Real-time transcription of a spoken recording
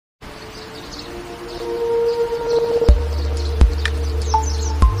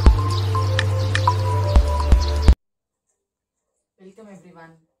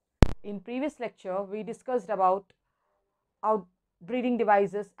previous lecture we discussed about outbreeding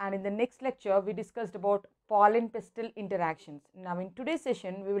devices, and in the next lecture we discussed about pollen pistil interactions. Now in today's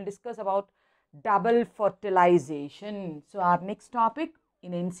session we will discuss about double fertilization. So our next topic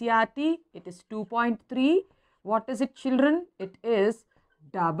in NCERT, it is 2.3. What is it, children? It is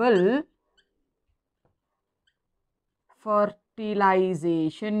double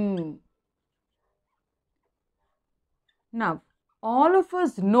fertilization. Now, all of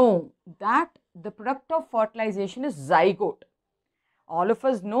us know that the product of fertilization is zygote. All of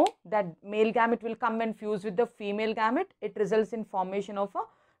us know that male gamete will come and fuse with the female gamete. It results in formation of a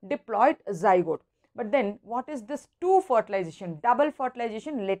diploid zygote. But then what is this two fertilization, double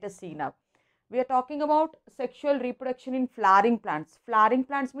fertilization? Let us see now. We are talking about sexual reproduction in flowering plants. Flowering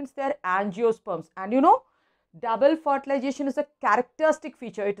plants means they are angiosperms, and you know, double fertilization is a characteristic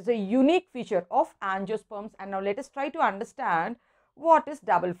feature. It is a unique feature of angiosperms. And now let us try to understand what is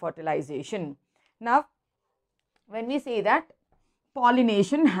double fertilization. Now, when we say that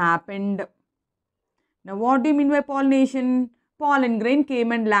pollination happened, now what do you mean by pollination? Pollen grain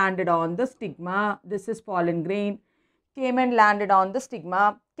came and landed on the stigma. This is pollen grain, came and landed on the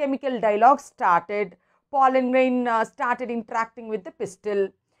stigma. Chemical dialogue started. Pollen grain started interacting with the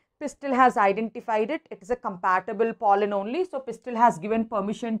pistil. Pistil has identified it. It is a compatible pollen only. So pistil has given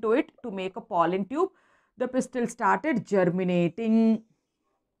permission to it to make a pollen tube. The pistil started germinating.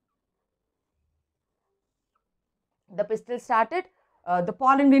 The pistil started, the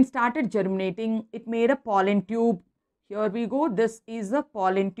pollen grain started germinating. It made a pollen tube. Here we go. This is the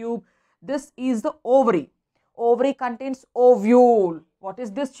pollen tube. This is the ovary. Ovary contains ovule. What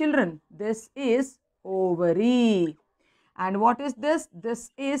is this, children? This is ovary. And what is this?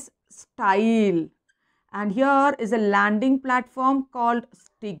 This is style. And here is a landing platform called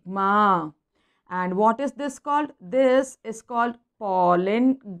stigma. And what is this called? This is called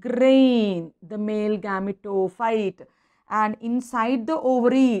pollen grain, the male gametophyte. And inside the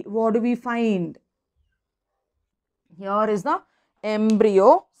ovary, what do we find? Here is the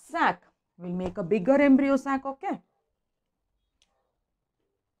embryo sac. We'll make a bigger embryo sac, okay?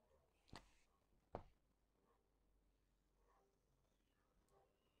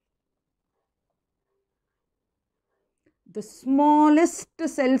 The smallest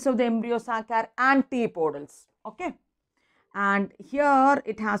cells of the embryo sac are antipodals, okay? And here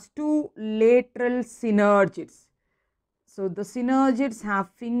it has two lateral synergids. So the synergids have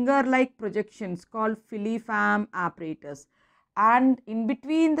finger-like projections called filiform apparatus, and in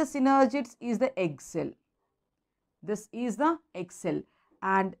between the synergids is the egg cell. This is the egg cell,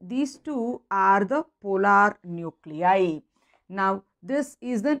 and these two are the polar nuclei. Now this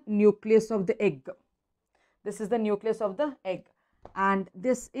is the nucleus of the egg. This is the nucleus of the egg, and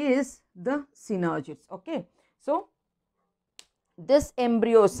this is the synergids, okay? So this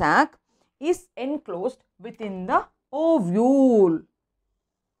embryo sac is enclosed within the ovule.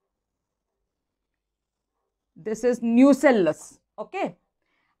 This is nucellus, okay?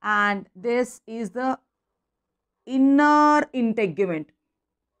 And this is the inner integument.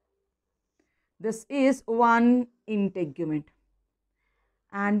 This is one integument,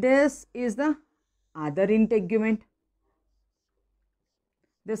 and this is the other integument.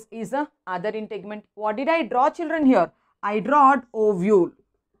 This is the other integument. What did I draw, children, here? I drawed ovule.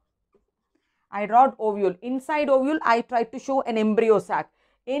 I drawed ovule. Inside ovule, I tried to show an embryo sac.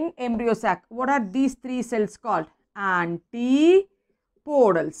 In embryo sac, what are these three cells called?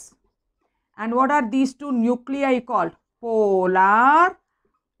 Antipodals. And what are these two nuclei called? Polar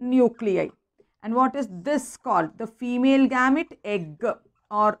nuclei. And what is this called? The female gamete egg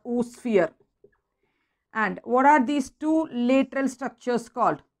or oosphere. And what are these two lateral structures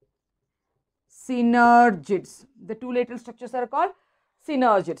called? Synergids. The two lateral structures are called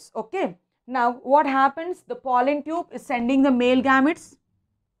synergids, okay? Now, what happens? The pollen tube is sending the male gametes.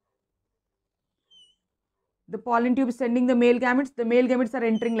 The pollen tube is sending the male gametes. The male gametes are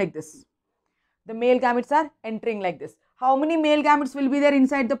entering like this. The male gametes are entering like this. How many male gametes will be there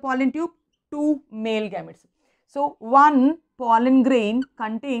inside the pollen tube? Two male gametes. So, one pollen grain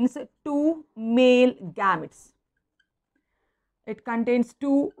contains two male gametes. It contains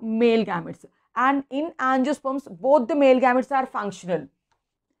two male gametes. And in angiosperms, both the male gametes are functional.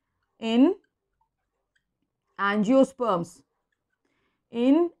 In angiosperms,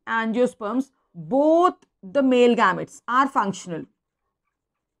 both the male gametes are functional.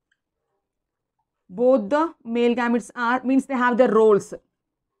 Both the male gametes are, means they have the roles.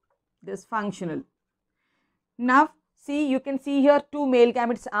 This functional. Now, see, you can see here two male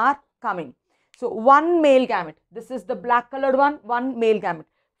gametes are coming. So, one male gamete, this is the black colored one male gamete,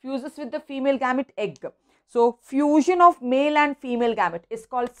 fuses with the female gamete egg. So fusion of male and female gamete is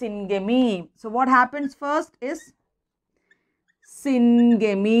called syngamy. So what happens first is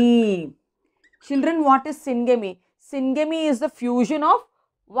syngamy. Children, what is syngamy? Syngamy is the fusion of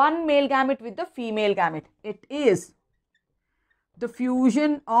one male gamete with the female gamete. It is the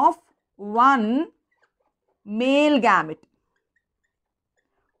fusion of one male gamete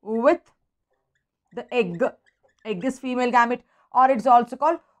with the egg. Egg is female gamete, or it's also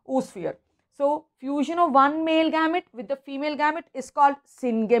called oosphere. So fusion of one male gamete with the female gamete is called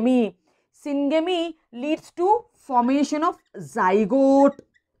syngamy. Syngamy leads to formation of zygote.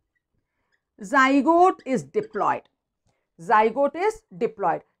 Zygote is diploid. Zygote is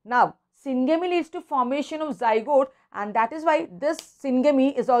diploid. Now, syngamy leads to formation of zygote, and that is why this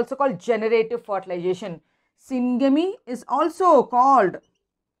syngamy is also called generative fertilization. Syngamy is also called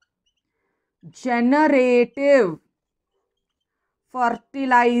generative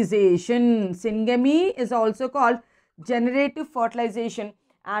fertilization. Syngamy is also called generative fertilization,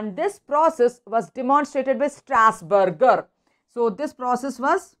 and this process was demonstrated by Strasburger. So, this process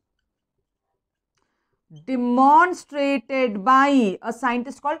was demonstrated by a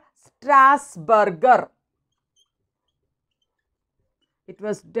scientist called Strasburger. It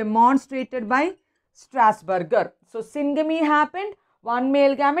was demonstrated by Strasburger. So, syngamy happened, one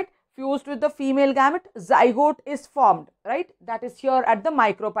male gamete fused with the female gamete, zygote is formed, right? That is here at the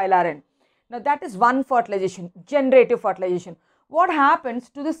micropylar end. Now, that is one fertilization, generative fertilization. What happens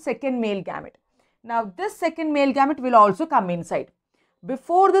to the second male gamete? Now, this second male gamete will also come inside.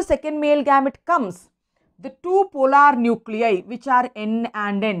 Before the second male gamete comes, the two polar nuclei, which are N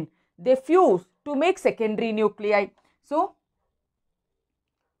and N, they fuse to make secondary nuclei. So,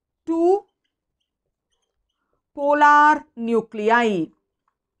 two polar nuclei.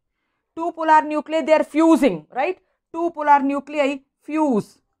 Two polar nuclei, they are fusing, right? Two polar nuclei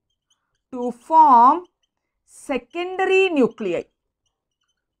fuse to form secondary nuclei.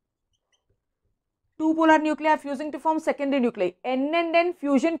 Two polar nuclei are fusing to form secondary nuclei. N and N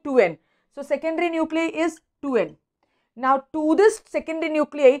fusion 2N. So, secondary nuclei is 2N. Now, to this secondary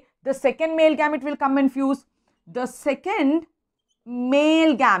nuclei, the second male gamete will come and fuse. The second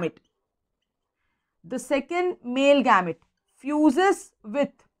male gamete fuses with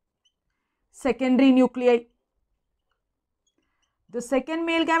secondary nuclei. The second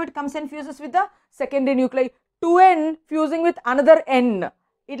male gamete comes and fuses with the secondary nuclei. 2N fusing with another N.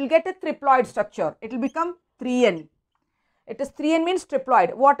 It will get a triploid structure. It will become 3N. It is 3N means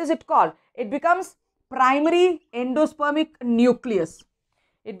triploid. What is it called? It becomes primary endospermic nucleus.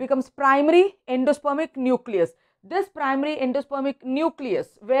 It becomes primary endospermic nucleus. This primary endospermic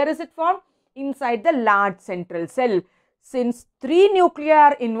nucleus, where is it formed? Inside the large central cell. Since 3 nuclei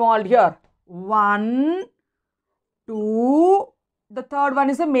are involved here, 1, 2, the third one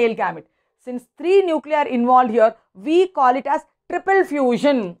is a male gamete. Since 3 nuclei are involved here, we call it as triple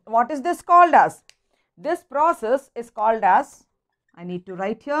fusion. What is this called as? This process is called as, I need to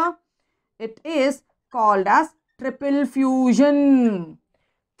write here, it is called as triple fusion.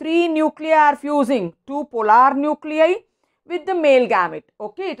 3 nuclei are fusing, 2 polar nuclei with the male gamete.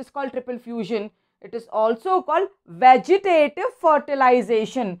 Okay, it is called triple fusion. It is also called vegetative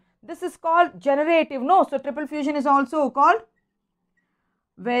fertilization. This is called generative, no? So, triple fusion is also called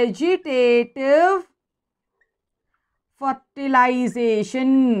vegetative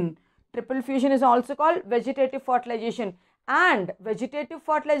fertilization. Triple fusion is also called vegetative fertilization, and vegetative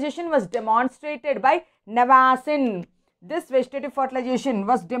fertilization was demonstrated by Navasin. This vegetative fertilization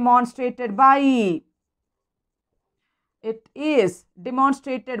was demonstrated by, it is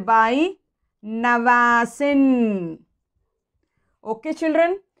demonstrated by Navasin. Okay,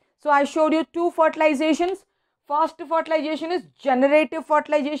 children. So, I showed you 2 fertilizations. First fertilization is generative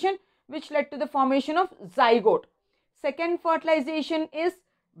fertilization, which led to the formation of zygote. Second fertilization is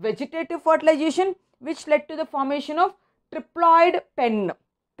vegetative fertilization, which led to the formation of triploid pen,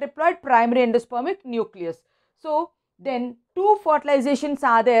 triploid primary endospermic nucleus. So, then 2 fertilizations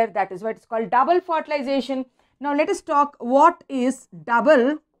are there. That is why it is called double fertilization. Now, let us talk what is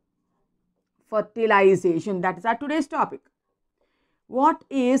double fertilization. That is our today's topic. What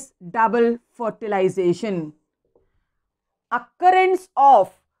is double fertilization? Occurrence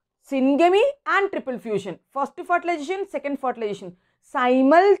of syngamy and triple fusion. First fertilization, second fertilization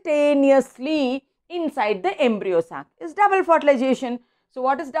simultaneously inside the embryo sac is double fertilization. So,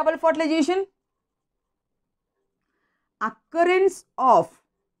 what is double fertilization? Occurrence of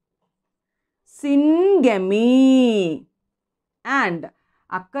syngamy and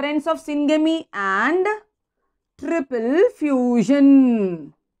triple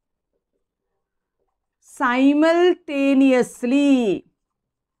fusion simultaneously.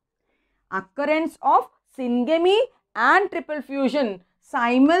 Occurrence of syngamy and triple fusion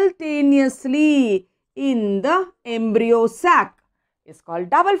simultaneously in the embryo sac is called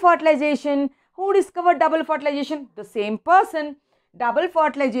double fertilization. Who discovered double fertilization? The same person. Double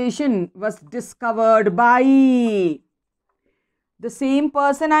fertilization was discovered by the same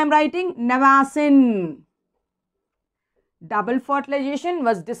person I am writing, Navasin. Double fertilization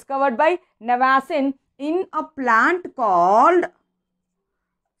was discovered by Navasin in a plant called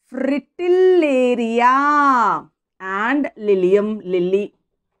Fritillaria and Lilium lily.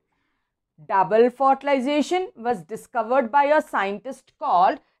 Double fertilization was discovered by a scientist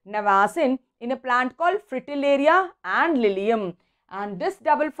called Navasin in a plant called Fritillaria and Lilium. And this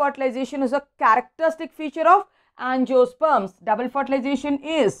double fertilization is a characteristic feature of angiosperms. Double fertilization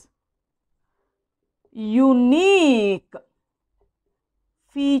is unique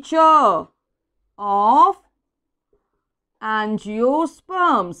feature of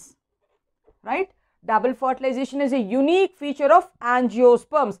angiosperms, right? Double fertilization is a unique feature of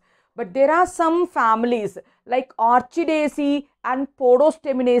angiosperms. But there are some families like Orchidaceae and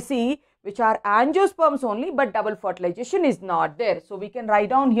Podostaminaceae which are angiosperms only, but double fertilization is not there. So we can write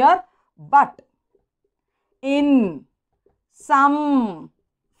down here, but in some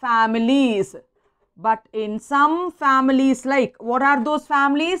families, like what are those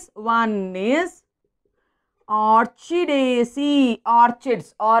families? One is Orchidaceae,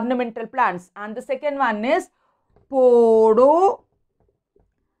 orchids, ornamental plants, and the second one is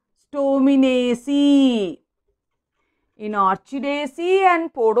Podostaminaceae. In Orchidaceae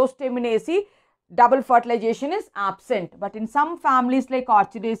and Podostaminaceae, double fertilization is absent. But in some families like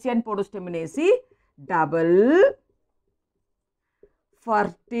Orchidaceae and Podostaminaceae, double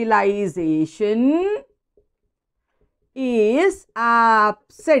fertilization is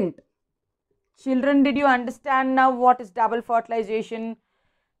absent. Children, did you understand now what is double fertilization?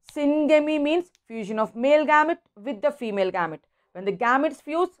 Syngamy means fusion of male gamete with the female gamete. When the gametes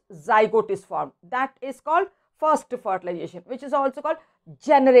fuse, zygote is formed. That is called first fertilization, which is also called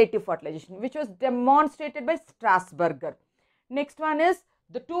generative fertilization, which was demonstrated by Strasburger. Next one is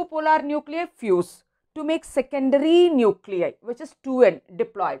the two polar nuclei fuse to make secondary nuclei, which is 2n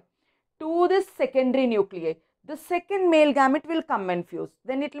diploid. To this secondary nuclei, the second male gamete will come and fuse.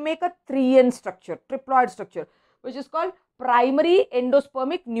 Then it will make a 3n structure, triploid structure, which is called primary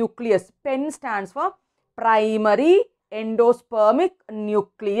endospermic nucleus. PEN stands for primary endospermic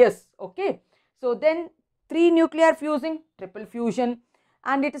nucleus. Okay. So then 3 nuclei are fusing, triple fusion,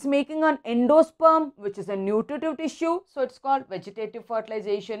 and it is making an endosperm, which is a nutritive tissue. So it's called vegetative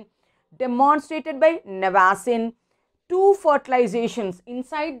fertilization, demonstrated by Navasin. 2 fertilizations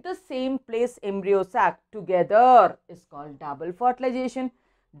inside the same place embryo sac together is called double fertilization,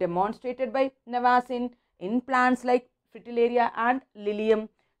 demonstrated by Navasin in plants like Fritillaria and Lilium.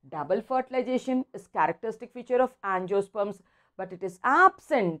 Double fertilization is characteristic feature of angiosperms, but it is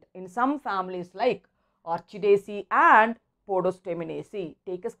absent in some families like Orchidaceae and Podostaminaceae.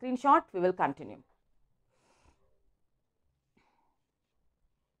 Take a screenshot, we will continue.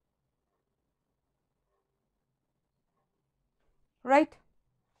 Right?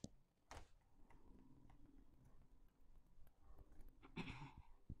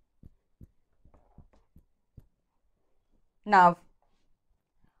 Now,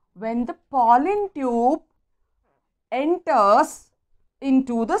 when the pollen tube enters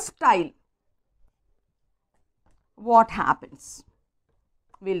into the style, what happens?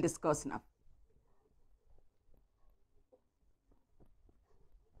 We will discuss now.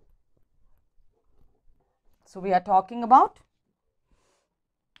 So, we are talking about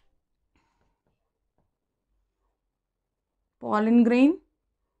pollen grain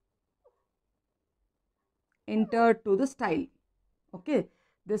entered to the style. Okay,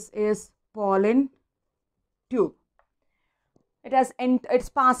 this is pollen tube. It's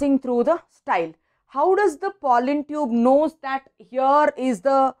passing through the style. How does the pollen tube knows that here is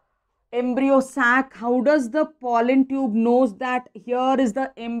the embryo sac? How does the pollen tube knows that here is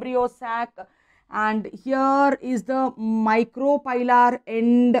the embryo sac and here is the micropylar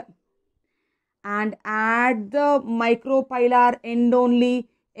end, and at the micropylar end only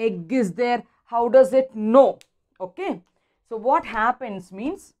egg is there? How does it know? Okay. So, what happens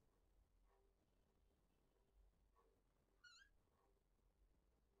means,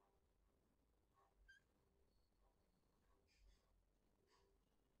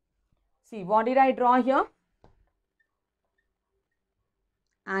 see, what did I draw here?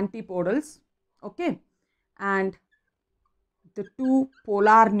 Antipodals, okay, and the 2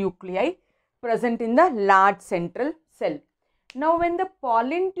 polar nuclei present in the large central cell. Now, when the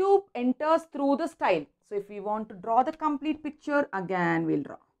pollen tube enters through the style, so if we want to draw the complete picture, again we will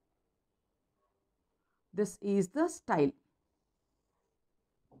draw. This is the style.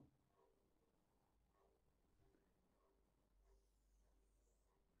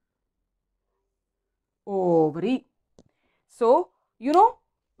 Ovary. So, you know,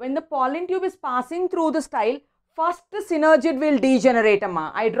 when the pollen tube is passing through the style, first synergid will degenerate,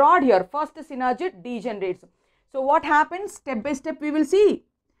 amma. I drawed here, first synergid degenerates. So, what happens? Step by step we will see.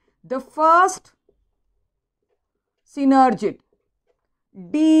 The first synergid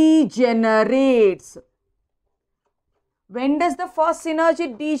degenerates. When does the first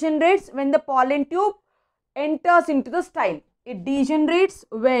synergid degenerates? When the pollen tube enters into the style. It degenerates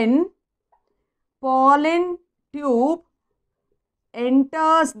when pollen tube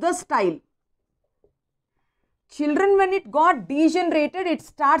enters the style. Children, when it got degenerated, it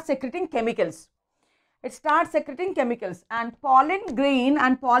starts secreting chemicals. It starts secreting chemicals, and pollen grain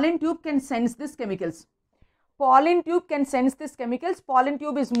and pollen tube can sense these chemicals. Pollen tube can sense these chemicals. Pollen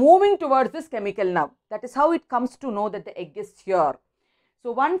tube is moving towards this chemical now. That is how it comes to know that the egg is here.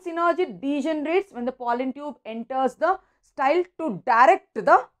 So, one synergid degenerates when the pollen tube enters the style to direct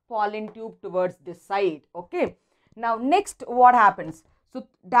the pollen tube towards this side. Okay. Now, next what happens? So,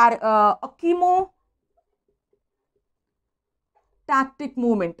 a chemotactic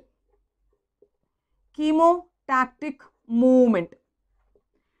movement. Chemotactic movement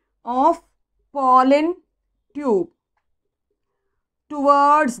of pollen tube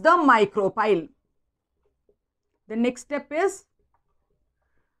towards the micropyle. The next step is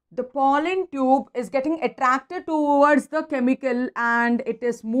the pollen tube is getting attracted towards the chemical and it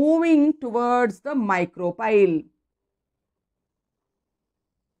is moving towards the micropyle.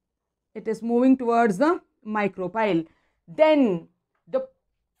 It is moving towards the micropyle. Then the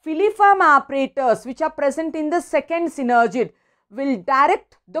filiform apparatus which are present in the second synergid will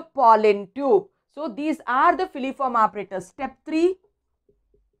direct the pollen tube. So, these are the filiform apparatus. Step 3,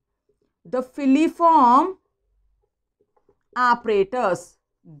 the filiform apparatus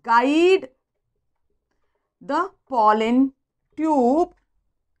guide the pollen tube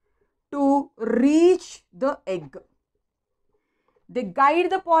to reach the egg. They guide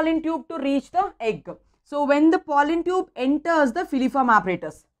the pollen tube to reach the egg. So, when the pollen tube enters the filiform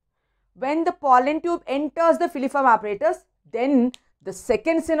apparatus, then the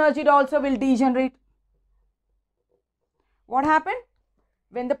second synergid also will degenerate. What happened?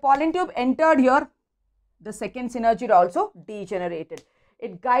 When the pollen tube entered here, the second synergid also degenerated.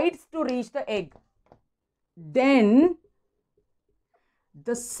 It guides to reach the egg. Then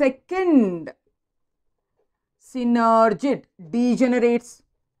the second synergid degenerates.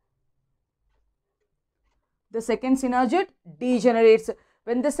 The second synergid degenerates.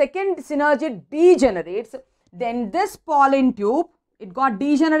 When the second synergid degenerates, then this pollen tube, it got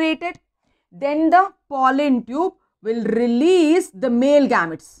degenerated. Then the pollen tube will release the male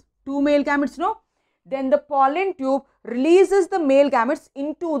gametes. 2 male gametes, no? Then the pollen tube releases the male gametes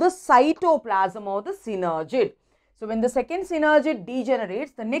into the cytoplasm of the synergid. So, when the second synergid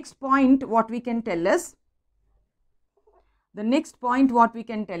degenerates, the next point what we can tell is,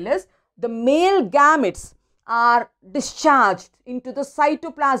 the male gametes are discharged into the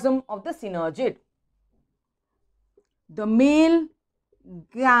cytoplasm of the synergid. The male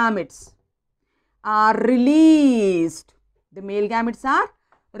gametes are released. The male gametes are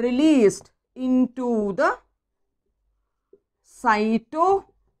released into the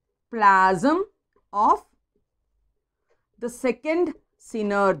cytoplasm of the second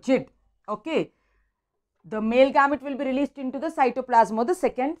synergid. Okay. The male gamete will be released into the cytoplasm of the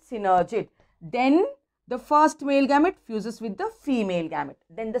second synergid. Then the first male gamete fuses with the female gamete.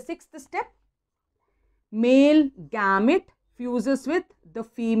 Then the sixth step, male gamete fuses with the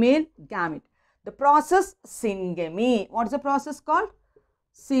female gamete. The process syngamy. What is the process called?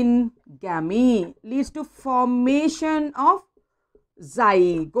 Syngamy leads to formation of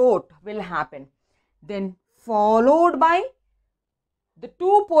zygote will happen. Then followed by the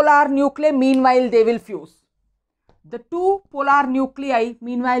 2 polar nuclei, meanwhile they will fuse. The 2 polar nuclei,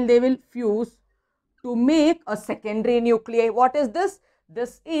 meanwhile they will fuse to make a secondary nuclei. What is this?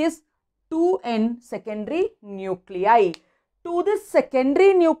 This is 2n secondary nuclei. To this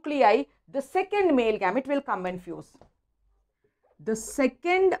secondary nuclei, the second male gamete will come and fuse. The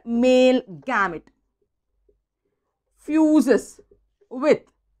second male gamete fuses with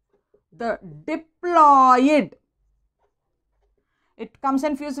the diploid. It comes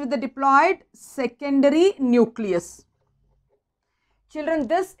and fuses with the diploid secondary nucleus. Children,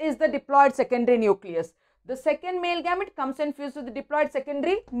 this is the diploid secondary nucleus. The second male gamete comes and fuses with the diploid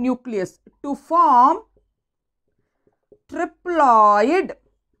secondary nucleus to form triploid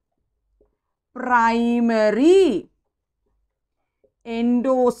primary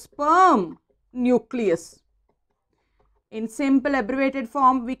endosperm nucleus. In simple abbreviated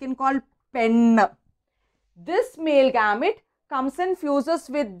form, we can call pen. This male gamete comes and fuses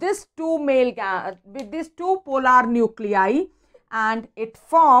with this these two polar nuclei, and it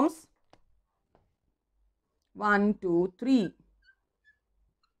forms 1, 2, 3.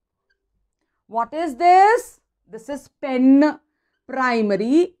 What is this? This is pen,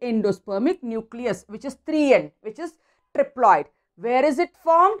 primary endospermic nucleus, which is 3N, which is triploid. Where is it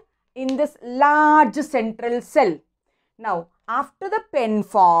formed? In this large central cell. Now, after the pen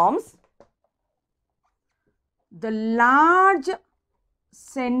forms, the large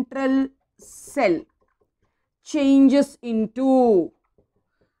central cell changes into,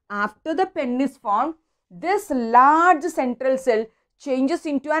 after the pen is formed, this large central cell changes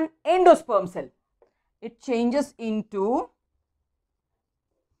into an endosperm cell. It changes into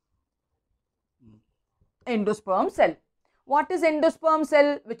endosperm cell. What is endosperm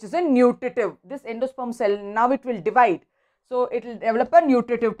cell? Which is a nutritive. This endosperm cell, now it will divide. So, it will develop a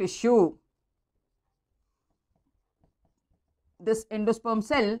nutritive tissue. This endosperm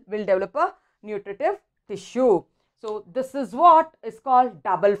cell will develop a nutritive tissue. So, this is what is called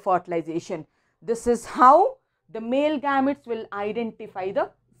double fertilization. This is how the male gametes will identify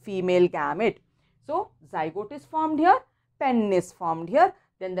the female gamete. So, zygote is formed here, pen is formed here,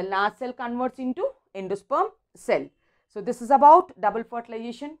 then the large cell converts into endosperm cell. So, this is about double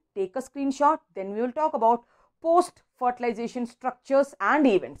fertilization. Take a screenshot, then we will talk about post-fertilization structures and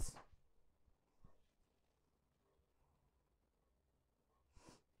events.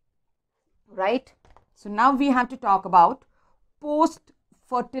 Right? So, now we have to talk about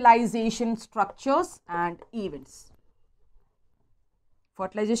post-fertilization structures and events.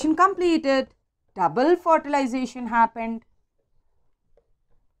 Fertilization completed, double fertilization happened.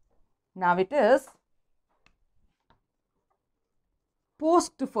 Now it is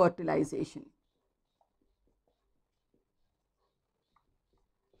post-fertilization.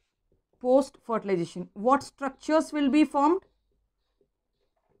 Post-fertilization, what structures will be formed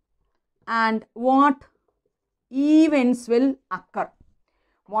and what events will occur?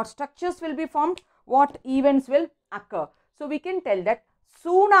 What structures will be formed? What events will occur? So, we can tell that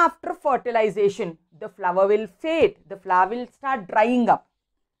soon after fertilization, the flower will fade. The flower will start drying up.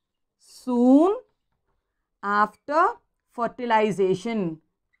 Soon after fertilization,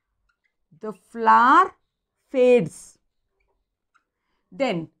 the flower fades.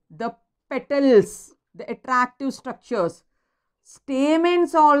 Then the petals, the attractive structures,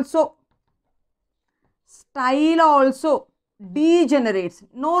 stamens also, style also degenerates.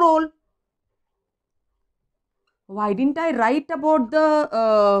 No role. Why didn't I write about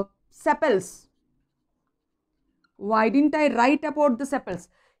the sepals? Why didn't I write about the sepals?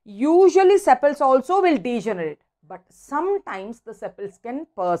 Usually sepals also will degenerate, but sometimes the sepals can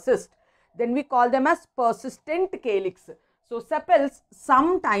persist. Then we call them as persistent calyx. So, sepals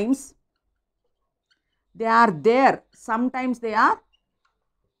sometimes they are there, sometimes they are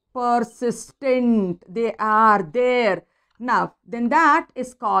persistent, they are there. Now, then that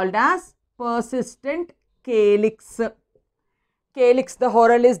is called as persistent calyx. Calyx, the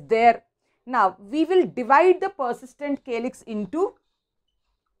whorl is there. Now, we will divide the persistent calyx into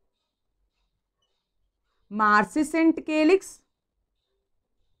marcescent calyx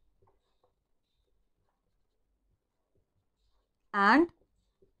and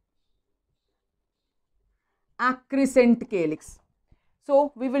acrescent calyx.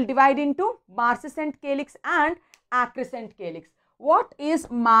 So, we will divide into marcescent calyx and acrescent calyx. What is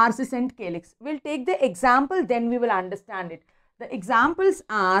marcescent calyx? We will take the example, then we will understand it. The examples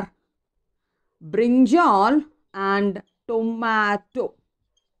are brinjal and tomato.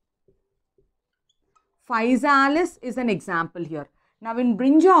 Physalis is an example here. Now, in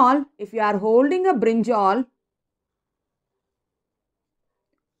brinjal, if you are holding a brinjal,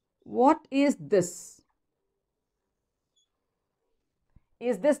 what is this?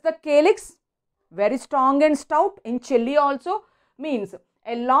 Is this the calyx? Very strong and stout. In chili also, means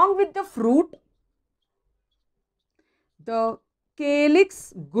along with the fruit, the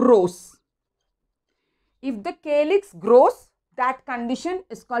calyx grows. If the calyx grows, that condition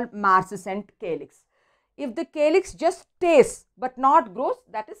is called marcescent calyx. If the calyx just stays but not grows,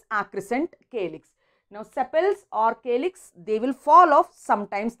 that is acrescent calyx. Now, sepals or calyx, they will fall off,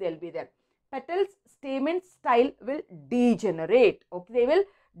 sometimes they will be there. Petals, stamen, style will degenerate. Okay, they will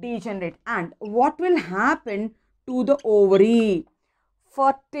degenerate. And what will happen to the ovary?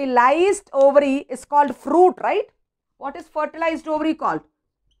 Fertilized ovary is called fruit, right? What is fertilized ovary called?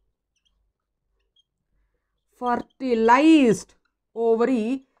 Fertilized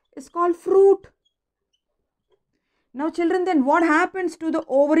ovary is called fruit. Now, children, then what happens to the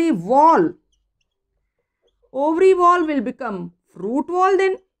ovary wall? Ovary wall will become fruit wall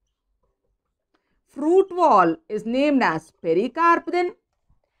then. Fruit wall is named as pericarp then.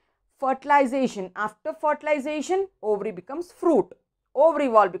 Fertilization. After fertilization, ovary becomes fruit. Ovary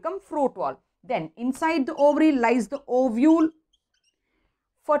wall becomes fruit wall. Then inside the ovary lies the ovule.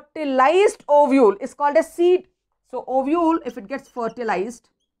 Fertilized ovule is called a seed. So ovule, if it gets fertilized,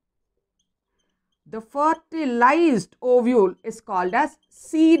 the fertilized ovule is called as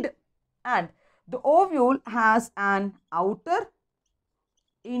seed, and the ovule has an outer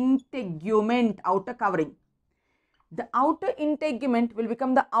integument, outer covering. The outer integument will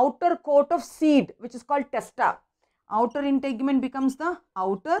become the outer coat of seed, which is called testa. Outer integument becomes the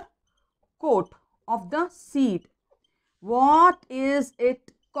outer coat of the seed. What is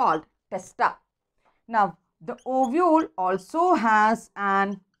it called? Testa. Now, the ovule also has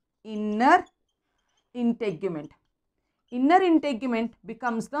an inner integument. Inner integument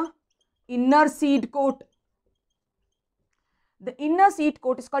becomes the inner seed coat. The inner seed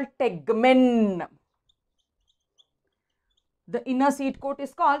coat is called tegmen. The inner seed coat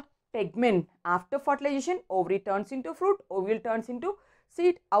is called tegmen. After fertilization, ovary turns into fruit, ovule turns into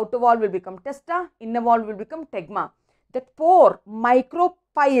seed, outer wall will become testa, inner wall will become tegma. That pore,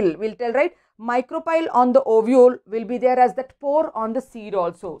 micropyle, we'll tell, right? Micropyle on the ovule will be there as that pore on the seed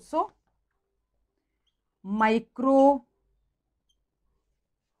also. So, micropyle.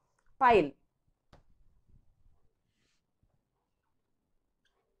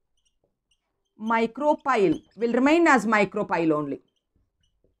 Micropyle will remain as micropyle only.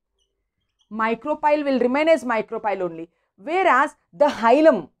 Micropyle will remain as micropyle only. Whereas the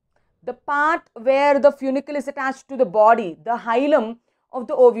hilum, the part where the funicle is attached to the body, the hilum of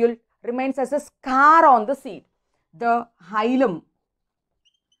the ovule remains as a scar on the seed. The hilum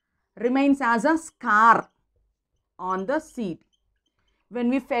remains as a scar on the seed. When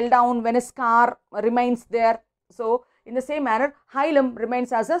we fell down, when a scar remains there, so in the same manner, hilum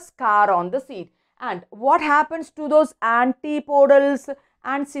remains as a scar on the seed. And what happens to those antipodals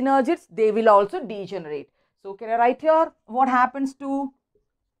and synergids? They will also degenerate. So, can I write here what happens to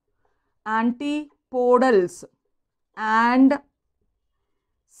antipodals and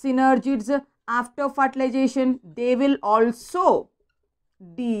synergids after fertilization? They will also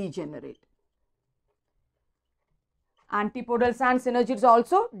degenerate. Antipodals and synergids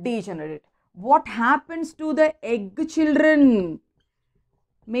also degenerate. What happens to the egg children?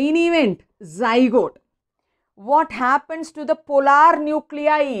 Main event, zygote. What happens to the polar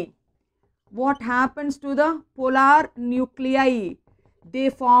nuclei? What happens to the polar nuclei? They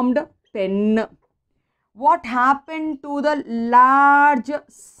formed pen. What happened to the large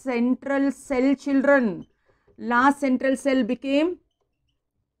central cell children? Large central cell became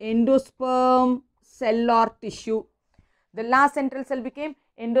endosperm cell or tissue. The last central cell became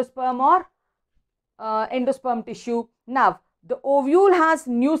endosperm or endosperm tissue. Now, the ovule has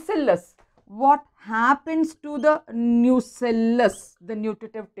nucellus. What happens to the nucellus, the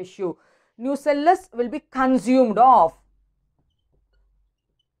nutritive tissue? Nucellus will be consumed off.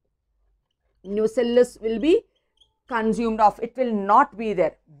 Nucellus will be consumed off. It will not be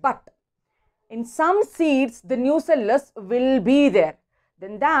there. But in some seeds, the nucellus will be there.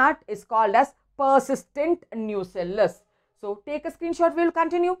 Then that is called as persistent nucellus. So, take a screenshot. We will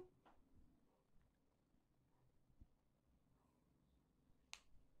continue.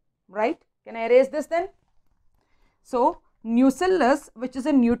 Right? Can I erase this then? So, nucellus, which is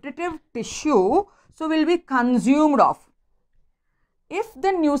a nutritive tissue, so will be consumed off. If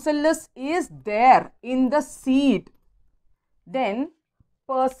the nucellus is there in the seed, then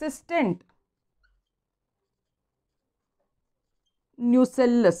persistent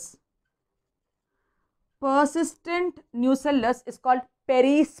nucellus. Persistent nucellus is called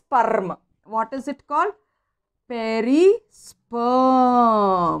perisperm. What is it called? Perisperm.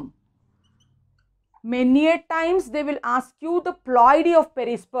 Many a times they will ask you the ploidy of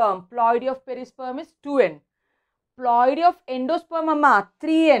perisperm. Ploidy of perisperm is 2n. Ploidy of endosperm, amma,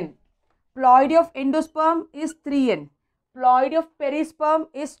 3n. Ploidy of endosperm is 3n. Ploidy of perisperm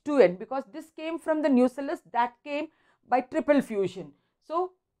is 2n, because this came from the nucellus, that came by triple fusion.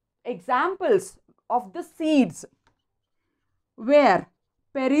 So, examples of the seeds where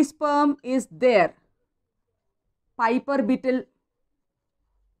perisperm is there: piper beetle,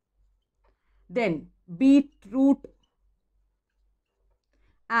 then beetroot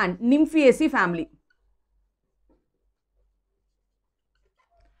and Nymphaceae family.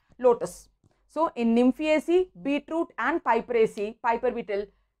 Lotus. So, in Nymphaceae, beetroot and Piperaceae, piper beetle,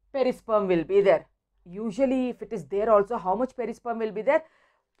 perisperm will be there. Usually, if it is there also, how much perisperm will be there?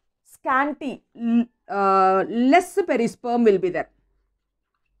 Scanty, less perisperm will be there.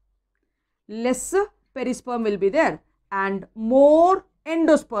 Less perisperm will be there and more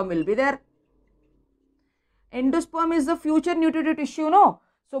endosperm will be there. Endosperm is the future nutritive tissue, no?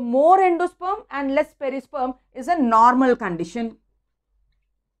 So, more endosperm and less perisperm is a normal condition.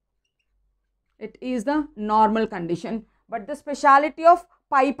 It is the normal condition. But the speciality of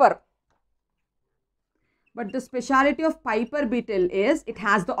Piper beetle is it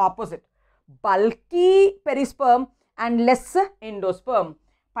has the opposite. Bulky perisperm and less endosperm.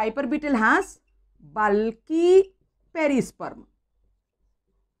 Piper beetle has bulky perisperm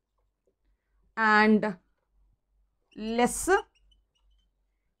and less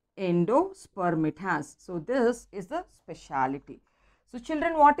endosperm it has. So, this is the speciality. So,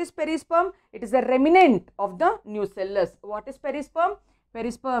 children, what is perisperm? It is a remnant of the nucellus. What is perisperm?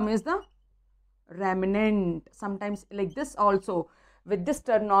 Perisperm is the remnant. Sometimes like this also, with this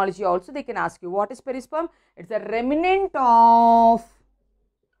terminology also they can ask you, what is perisperm? It is a remnant of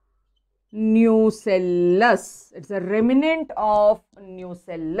nucellus. It is a remnant of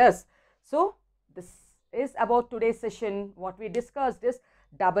nucellus. So, this is about today's session. What we discussed is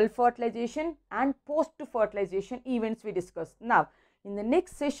double fertilization and post-fertilization events we discussed. Now, in the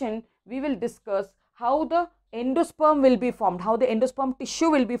next session, we will discuss how the endosperm will be formed, how the endosperm tissue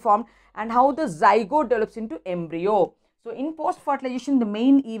will be formed and how the zygote develops into embryo. So, in post-fertilization, the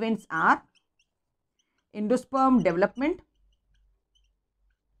main events are endosperm development.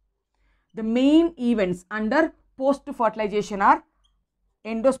 The main events under post-fertilization are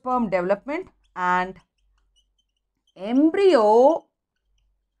endosperm development and embryo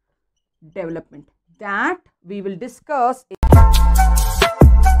development, that we will discuss